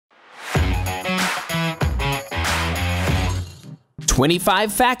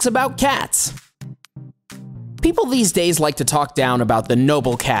25 facts about cats. People these days like to talk down about the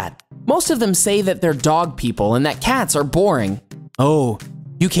noble cat. Most of them say that they're dog people and that cats are boring. Oh,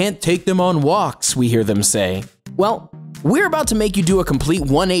 you can't take them on walks, we hear them say. Well, we're about to make you do a complete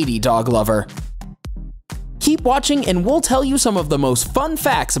 180, dog lover. Keep watching and we'll tell you some of the most fun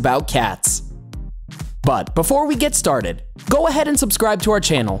facts about cats. But before we get started, go ahead and subscribe to our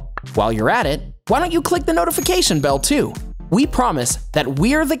channel. While you're at it, why don't you click the notification bell too? We promise that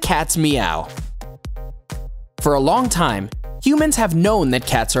we're the cats meow. For a long time, humans have known that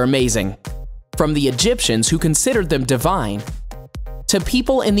cats are amazing. From the Egyptians who considered them divine, to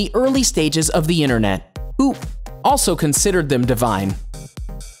people in the early stages of the internet who also considered them divine.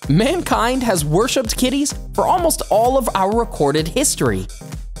 Mankind has worshipped kitties for almost all of our recorded history.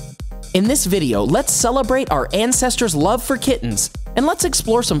 In this video, let's celebrate our ancestors' love for kittens, and let's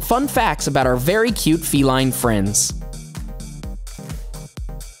explore some fun facts about our very cute feline friends.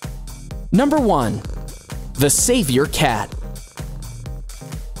 Number 1. The Saviour Cat.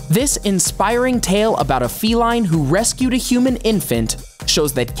 This inspiring tale about a feline who rescued a human infant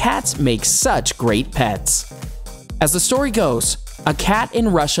shows that cats make such great pets. As the story goes, a cat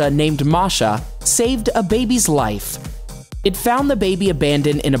in Russia named Masha saved a baby's life. It found the baby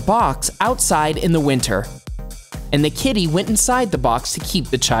abandoned in a box outside in the winter, and the kitty went inside the box to keep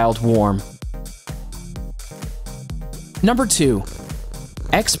the child warm. Number 2.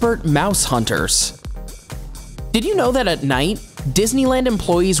 Expert mouse hunters. Did you know that at night, Disneyland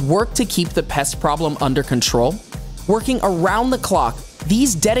employees work to keep the pest problem under control? Working around the clock,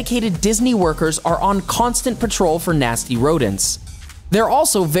 these dedicated Disney workers are on constant patrol for nasty rodents. They're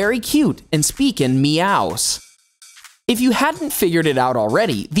also very cute and speak in meows. If you hadn't figured it out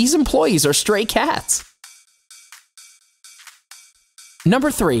already, these employees are stray cats. Number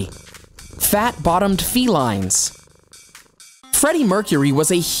 3. Fat-bottomed felines. Freddie Mercury was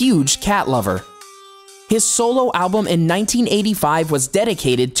a huge cat lover. His solo album in 1985 was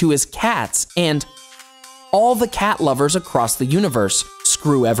dedicated to his cats and all the cat lovers across the universe.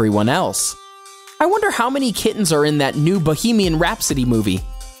 Screw everyone else. I wonder how many kittens are in that new Bohemian Rhapsody movie.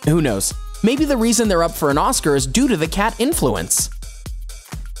 Who knows? Maybe the reason they're up for an Oscar is due to the cat influence.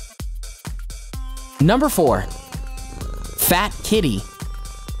 Number 4. Fat kitty.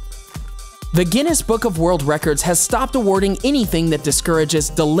 The Guinness Book of World Records has stopped awarding anything that discourages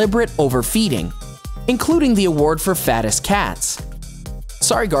deliberate overfeeding, including the award for fattest cats.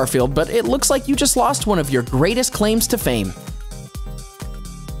 Sorry, Garfield, but it looks like you just lost one of your greatest claims to fame.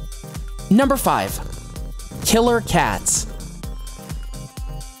 Number 5. Killer cats.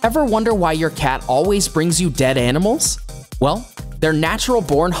 Ever wonder why your cat always brings you dead animals? Well, they're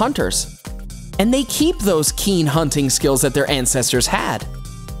natural-born hunters, and they keep those keen hunting skills that their ancestors had.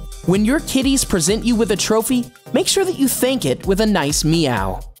 When your kitties present you with a trophy, make sure that you thank it with a nice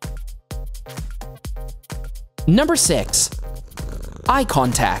meow. Number 6. Eye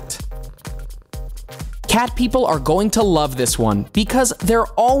contact. Cat people are going to love this one because they're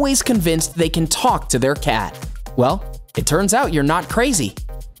always convinced they can talk to their cat. Well, it turns out you're not crazy.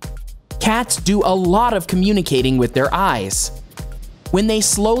 Cats do a lot of communicating with their eyes. When they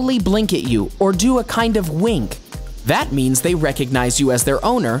slowly blink at you or do a kind of wink, that means they recognize you as their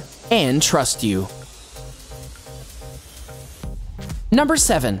owner and trust you. Number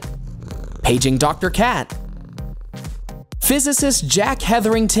 7. Paging Dr. Cat. Physicist Jack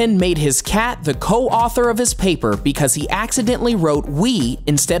Hetherington made his cat the co-author of his paper because he accidentally wrote "we"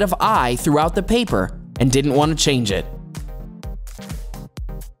 instead of "I" throughout the paper and didn't want to change it.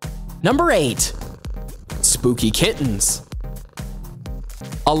 Number 8. Spooky kittens.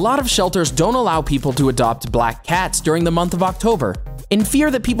 A lot of shelters don't allow people to adopt black cats during the month of October, in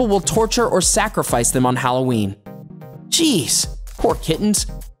fear that people will torture or sacrifice them on Halloween. Jeez, poor kittens.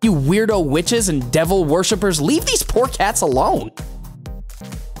 You weirdo witches and devil worshippers, leave these poor cats alone.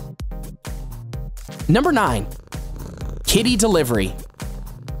 Number 9. Kitty delivery.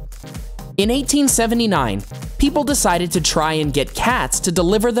 In 1879, people decided to try and get cats to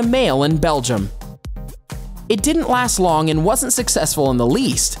deliver the mail in Belgium. It didn't last long and wasn't successful in the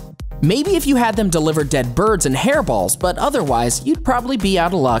least. Maybe if you had them deliver dead birds and hairballs, but otherwise, you'd probably be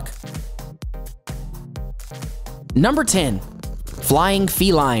out of luck. Number 10.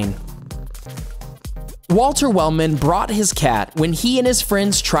 Flying-Feline. Walter Wellman brought his cat when he and his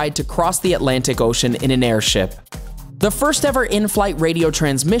friends tried to cross the Atlantic Ocean in an airship. The first ever in-flight radio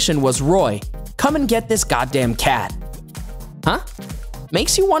transmission was "Roy, come and get this goddamn cat." Huh?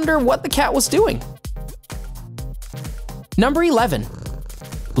 Makes you wonder what the cat was doing. Number 11.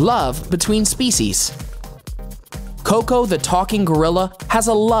 Love between species. Coco the talking gorilla has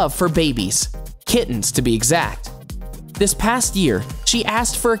a love for babies, kittens to be exact. This past year, she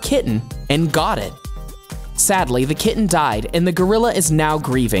asked for a kitten and got it. Sadly, the kitten died and the gorilla is now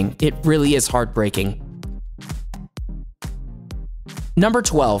grieving. It really is heartbreaking. Number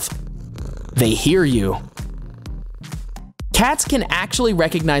 12. They hear you. Cats can actually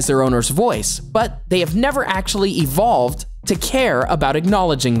recognize their owner's voice, but they have never actually evolved to care about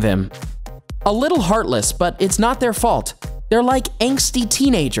acknowledging them. A little heartless, but it's not their fault. They're like angsty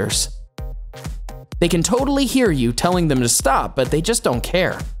teenagers. They can totally hear you telling them to stop, but they just don't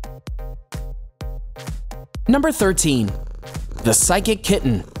care. Number 13. The Psychic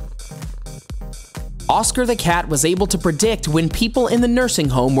Kitten. Oscar the cat was able to predict when people in the nursing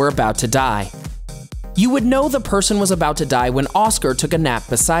home were about to die. You would know the person was about to die when Oscar took a nap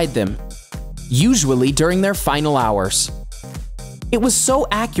beside them, usually during their final hours. It was so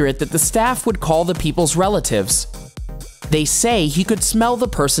accurate that the staff would call the people's relatives. They say he could smell the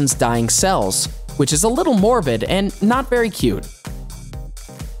person's dying cells, which is a little morbid and not very cute.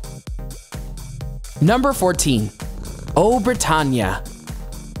 Number 14. Oh, Britannia.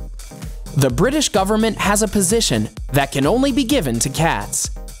 The British government has a position that can only be given to cats.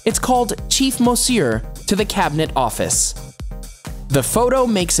 It's called Chief Monsieur to the Cabinet Office. The photo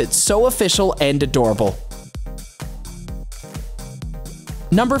makes it so official and adorable.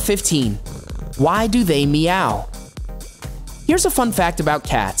 Number 15. Why do they meow? Here's a fun fact about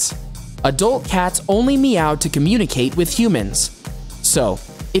cats. Adult cats only meow to communicate with humans. So,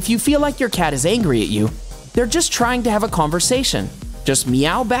 if you feel like your cat is angry at you, they're just trying to have a conversation. Just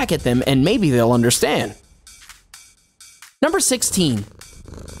meow back at them and maybe they'll understand. Number 16.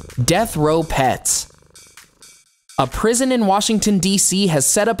 Death row pets. A prison in Washington, D.C. has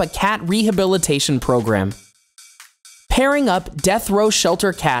set up a cat rehabilitation program, pairing up death row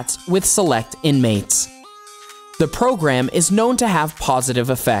shelter cats with select inmates. The program is known to have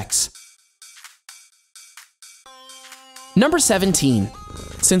positive effects. Number 17.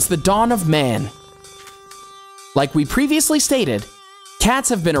 Since the dawn of man. Like we previously stated, cats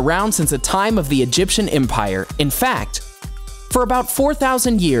have been around since the time of the Egyptian Empire. In fact, for about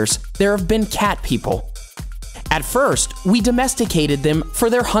 4,000 years, there have been cat people. At first, we domesticated them for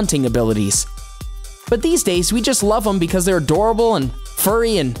their hunting abilities. But these days, we just love them because they're adorable and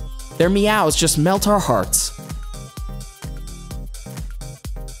furry and their meows just melt our hearts.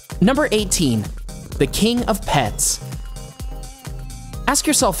 Number 18. The king of pets. Ask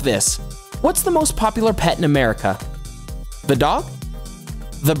yourself this. What's the most popular pet in America? The dog?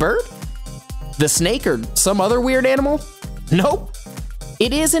 The bird? The snake or some other weird animal? Nope.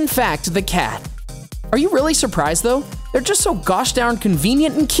 It is in fact the cat. Are you really surprised though? They're just so gosh darn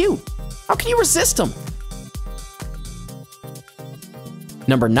convenient and cute. How can you resist them?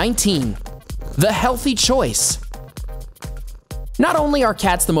 Number 19. The healthy choice. Not only are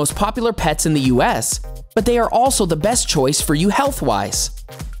cats the most popular pets in the US, but they are also the best choice for you health-wise.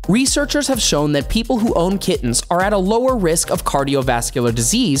 Researchers have shown that people who own kittens are at a lower risk of cardiovascular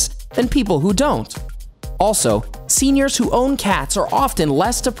disease than people who don't. Also, seniors who own cats are often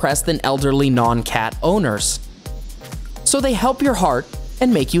less depressed than elderly non-cat owners. So they help your heart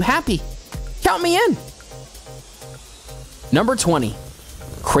and make you happy. Count me in! Number 20.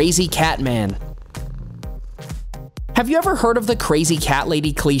 Crazy Cat Man. Have you ever heard of the crazy cat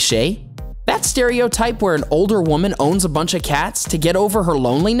lady cliche? That stereotype where an older woman owns a bunch of cats to get over her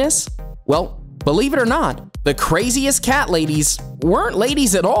loneliness? Well, believe it or not, the craziest cat ladies weren't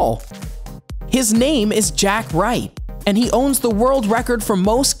ladies at all. His name is Jack Wright, and he owns the world record for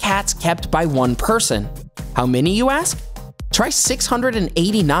most cats kept by one person. How many, you ask? Try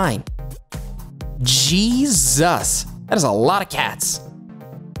 689. Jesus, that is a lot of cats.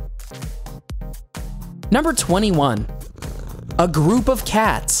 Number 21. A group of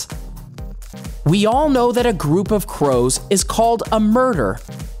cats. We all know that a group of crows is called a murder,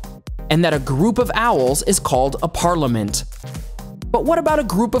 and that a group of owls is called a parliament. But what about a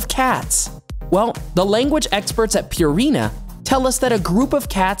group of cats? Well, the language experts at Purina tell us that a group of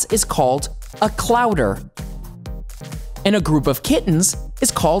cats is called a clowder, and a group of kittens is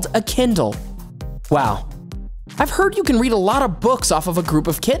called a kindle. Wow, I've heard you can read a lot of books off of a group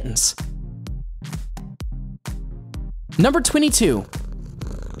of kittens. Number 22.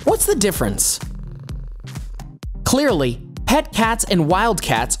 What's the difference? Clearly, pet cats and wild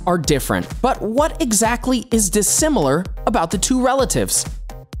cats are different, but what exactly is dissimilar about the two relatives?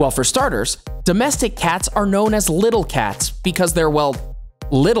 Well, for starters, domestic cats are known as little cats because they're, well,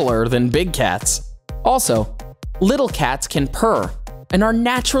 littler than big cats. Also, little cats can purr and are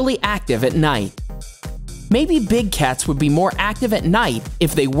naturally active at night. Maybe big cats would be more active at night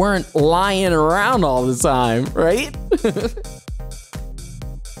if they weren't lying around all the time, right?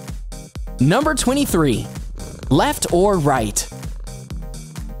 Number 23. Left or right?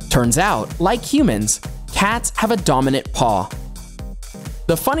 Turns out, like humans, cats have a dominant paw.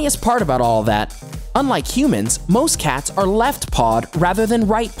 The funniest part about all that, unlike humans, most cats are left-pawed rather than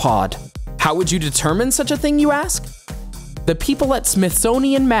right-pawed. How would you determine such a thing, you ask? The people at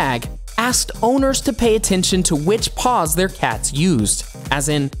Smithsonian Mag asked owners to pay attention to which paws their cats used, as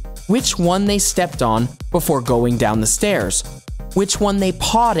in, which one they stepped on before going down the stairs, which one they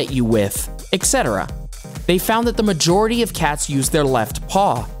pawed at you with, etc. They found that the majority of cats use their left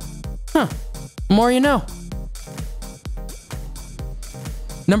paw. More you know.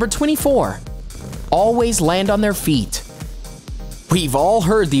 Number 24. Always land on their feet. We've all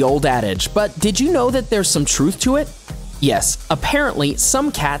heard the old adage, but did you know that there's some truth to it? Yes, apparently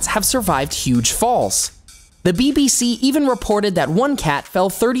some cats have survived huge falls. The BBC even reported that one cat fell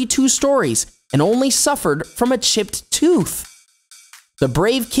 32 stories and only suffered from a chipped tooth. The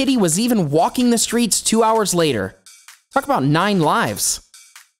brave kitty was even walking the streets 2 hours later. Talk about 9 lives.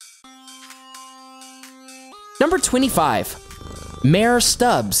 Number 25. Mare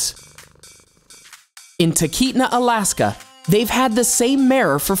stubs. In Talkeetna, Alaska, they've had the same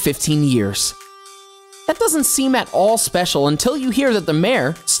mare for 15 years. That doesn't seem at all special until you hear that the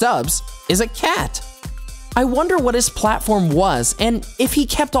mare, Stubbs, is a cat. I wonder what his platform was and if he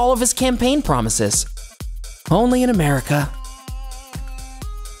kept all of his campaign promises. Only in America.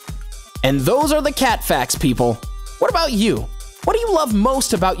 And those are the cat facts, people. What about you? What do you love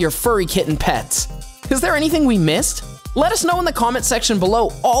most about your furry kitten pets? Is there anything we missed? Let us know in the comment section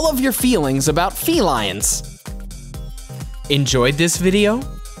below all of your feelings about felines. Enjoyed this video?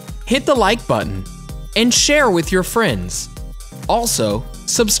 Hit the like button and share with your friends. Also,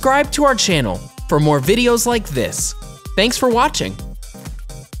 subscribe to our channel for more videos like this. Thanks for watching.